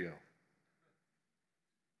 64-week video.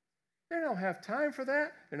 They don't have time for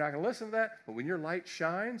that. They're not going to listen to that. But when your light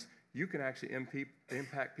shines, you can actually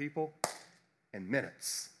impact people in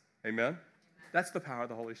minutes. Amen? That's the power of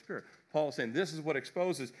the Holy Spirit. Paul is saying this is what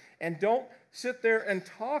exposes. And don't sit there and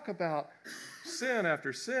talk about sin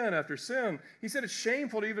after sin after sin. He said it's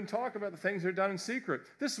shameful to even talk about the things that are done in secret.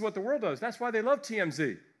 This is what the world does. That's why they love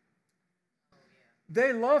TMZ.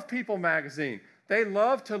 They love People magazine. They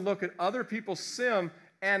love to look at other people's sin,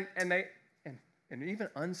 and even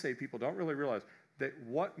unsaved people don't really realize that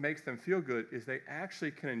what makes them feel good is they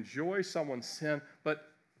actually can enjoy someone's sin,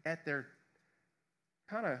 but at their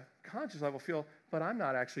kind of conscious level feel, but I'm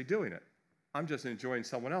not actually doing it. I'm just enjoying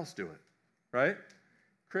someone else do it, right?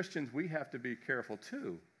 Christians, we have to be careful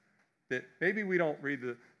too, that maybe we don't read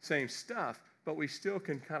the same stuff, but we still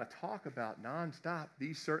can kind of talk about nonstop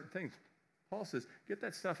these certain things. Paul says, get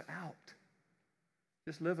that stuff out.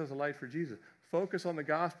 Just live as a light for Jesus. Focus on the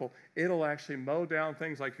gospel. It'll actually mow down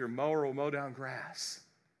things like your mower will mow down grass.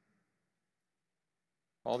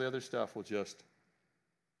 All the other stuff will just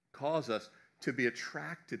cause us to be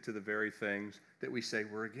attracted to the very things that we say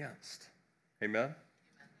we're against. Amen? Amen.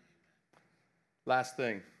 Last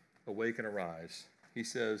thing, awake and arise.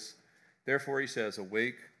 Therefore he says,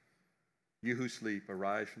 awake, you who sleep,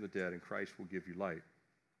 arise from the dead, and Christ will give you light.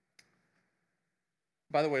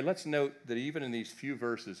 By the way, let's note that even in these few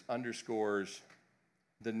verses underscores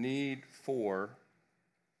the need for,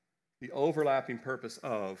 the overlapping purpose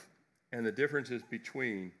of, and the differences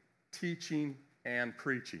between teaching and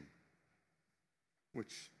preaching,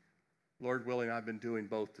 which, Lord willing, I've been doing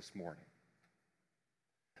both this morning.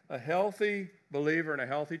 A healthy believer in a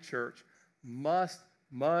healthy church must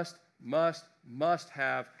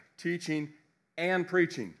have teaching and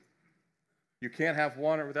preaching. You can't have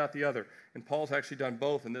one without the other. And Paul's actually done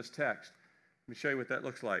both in this text. Let me show you what that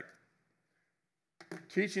looks like.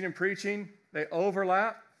 Teaching and preaching, they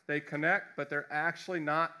overlap, they connect, but they're actually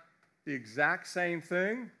not the exact same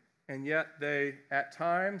thing, and yet they, at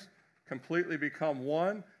times, completely become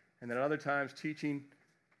one, and then at other times, teaching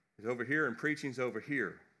is over here and preaching's over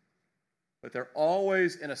here. But they're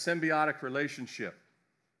always in a symbiotic relationship,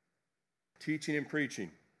 teaching and preaching.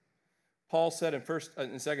 Paul said in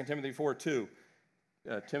 2 Timothy 4:2,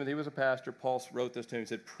 Timothy was a pastor. Paul wrote this to him. He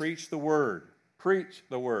said, preach the word. Preach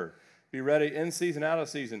the word. Be ready in season, out of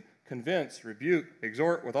season. Convince, rebuke,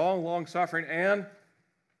 exhort with all long suffering and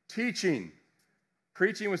teaching.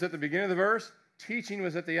 Preaching was at the beginning of the verse. Teaching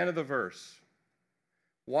was at the end of the verse.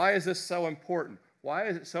 Why is this so important? Why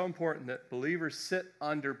is it so important that believers sit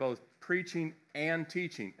under both preaching and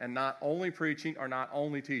teaching, and not only preaching or not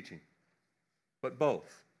only teaching, but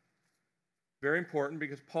both? Very important,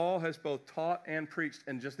 because Paul has both taught and preached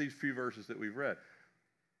in just these few verses that we've read.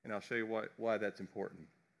 And I'll show you why that's important.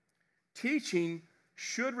 Teaching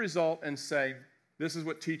should result in saying, this is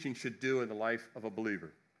what teaching should do in the life of a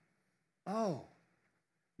believer. Oh,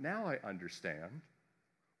 now I understand.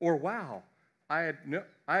 Or, wow, I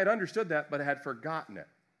had understood that, but I had forgotten it.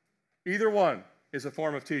 Either one is a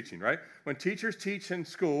form of teaching, right? When teachers teach in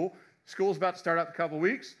school's about to start up in a couple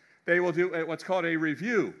weeks, they will do what's called a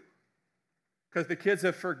review, because the kids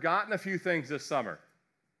have forgotten a few things this summer.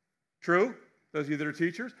 True? Those of you that are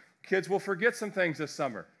teachers, kids will forget some things this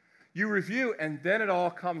summer. You review, and then it all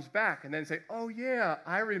comes back, and then say, oh yeah,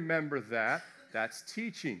 I remember that. That's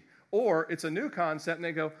teaching. Or it's a new concept, and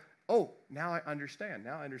they go, oh, now I understand.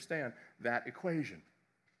 Now I understand that equation.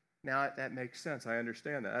 Now that makes sense. I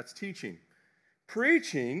understand that. That's teaching.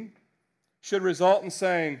 Preaching should result in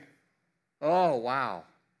saying, oh, wow,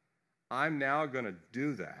 I'm now going to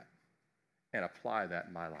do that and apply that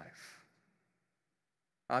in my life.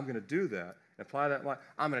 I'm going to do that and apply that in my life.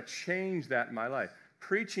 I'm going to change that in my life.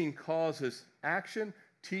 Preaching causes action.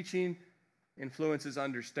 Teaching influences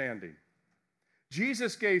understanding.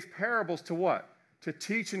 Jesus gave parables to what? To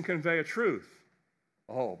teach and convey a truth.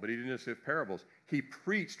 Oh, but he didn't just give parables. He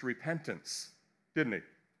preached repentance, didn't he?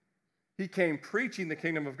 He came preaching the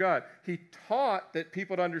kingdom of God. He taught that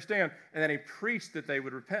people would understand, and then he preached that they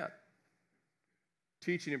would repent.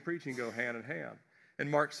 Teaching and preaching go hand in hand. In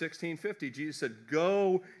Mark 16:50, Jesus said,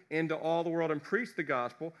 go into all the world and preach the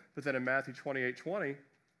gospel. But then in Matthew 28:20,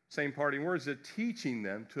 same parting words, said, teaching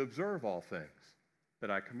them to observe all things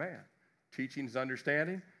that I command. Teaching is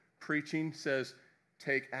understanding. Preaching says,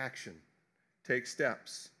 take action, take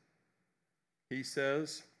steps. He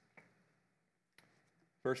says,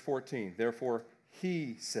 verse 14, therefore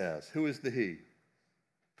he says. Who is the he?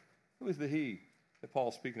 Who is the he that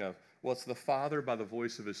Paul's speaking of? Well, it's the Father by the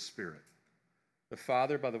voice of his Spirit. The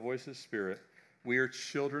Father by the voice of his Spirit. We are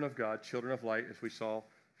children of God, children of light, as we saw a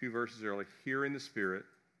few verses earlier, hearing the Spirit.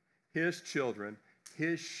 His children,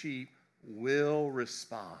 his sheep will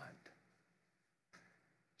respond.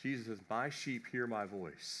 Jesus says, my sheep hear my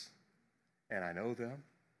voice, and I know them,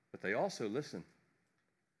 but they also listen.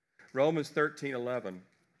 Romans 13:11.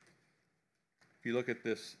 If you look at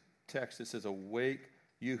this text, it says, awake,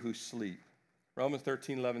 you who sleep. Romans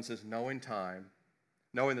 13:11 says, knowing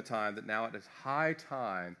the time that now it is high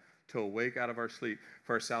time to awake out of our sleep,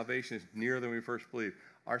 for our salvation is nearer than we first believed.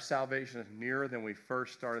 Our salvation is nearer than we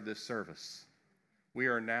first started this service. We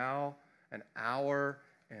are now an hour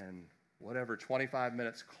and 25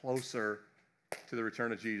 minutes closer to the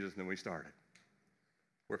return of Jesus than we started.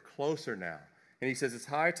 We're closer now. And he says it's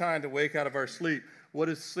high time to wake out of our sleep. What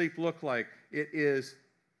does sleep look like? It is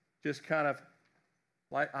just kind of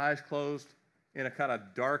like eyes closed in a kind of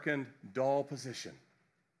darkened, dull position.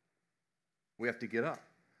 We have to get up.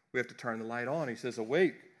 We have to turn the light on. He says,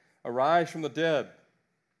 awake, arise from the dead.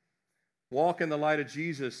 Walk in the light of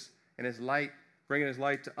Jesus and his light, bringing his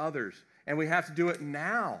light to others. And we have to do it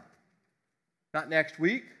now. Not next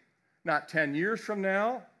week, not 10 years from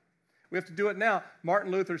now. We have to do it now. Martin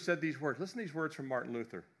Luther said these words. Listen to these words from Martin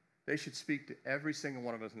Luther. They should speak to every single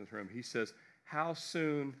one of us in this room. He says, how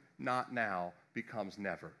soon, not now, becomes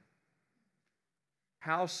never.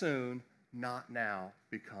 How soon, not now,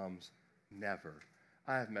 becomes never.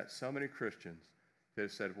 I have met so many Christians that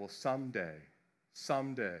have said, well, someday,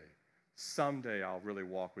 someday I'll really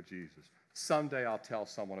walk with Jesus. Someday I'll tell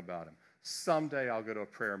someone about him. Someday I'll go to a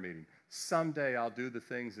prayer meeting. Someday I'll do the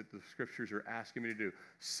things that the scriptures are asking me to do.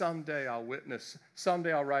 Someday I'll witness.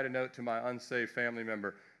 Someday I'll write a note to my unsaved family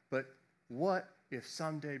member. But what if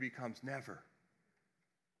someday becomes never?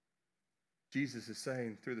 Jesus is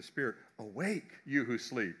saying through the Spirit, awake, you who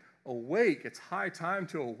sleep. Awake. It's high time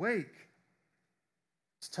to awake.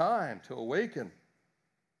 It's time to awaken.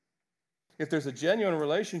 If there's a genuine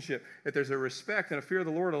relationship, if there's a respect and a fear of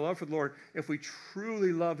the Lord, a love for the Lord, if we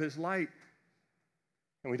truly love his light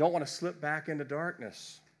and we don't want to slip back into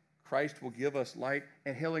darkness, Christ will give us light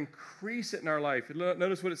and he'll increase it in our life.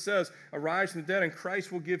 Notice what it says, arise from the dead and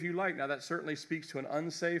Christ will give you light. Now that certainly speaks to an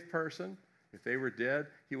unsaved person. If they were dead,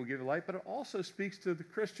 he will give you light. But it also speaks to the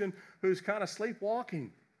Christian who's kind of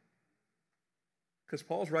sleepwalking. Because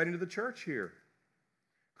Paul's writing to the church here.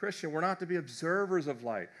 Christian, we're not to be observers of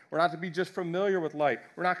light. We're not to be just familiar with light.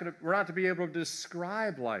 We're not to be able to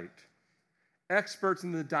describe light. Experts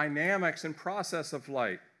in the dynamics and process of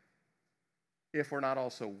light. If we're not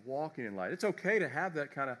also walking in light. It's okay to have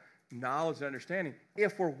that kind of knowledge and understanding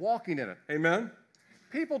if we're walking in it. Amen?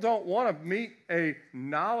 People don't want to meet a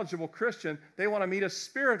knowledgeable Christian. They want to meet a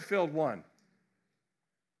Spirit-filled one.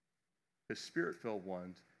 The Spirit-filled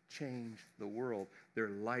ones change the world. They're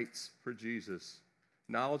lights for Jesus.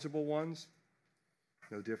 Knowledgeable ones,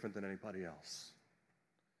 no different than anybody else.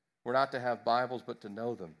 We're not to have Bibles, but to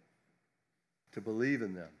know them, to believe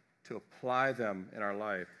in them, to apply them in our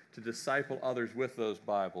life, to disciple others with those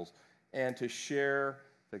Bibles, and to share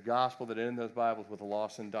the gospel that is in those Bibles with a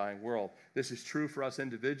lost and dying world. This is true for us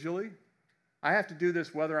individually. I have to do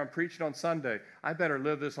this whether I'm preaching on Sunday. I better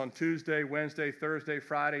live this on Tuesday, Wednesday, Thursday,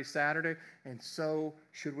 Friday, Saturday, and so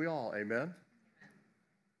should we all. Amen?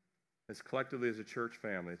 As collectively as a church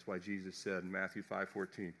family, it's why Jesus said in Matthew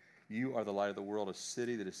 5:14, you are the light of the world. A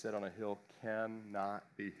city that is set on a hill cannot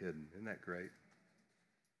be hidden. Isn't that great?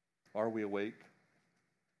 Are we awake?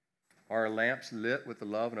 Are our lamps lit with the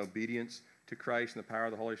love and obedience to Christ and the power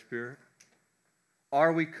of the Holy Spirit?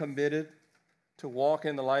 Are we committed to walk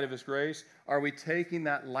in the light of his grace? Are we taking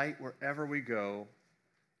that light wherever we go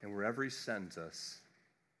and wherever he sends us?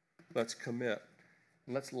 Let's commit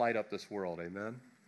and let's light up this world. Amen?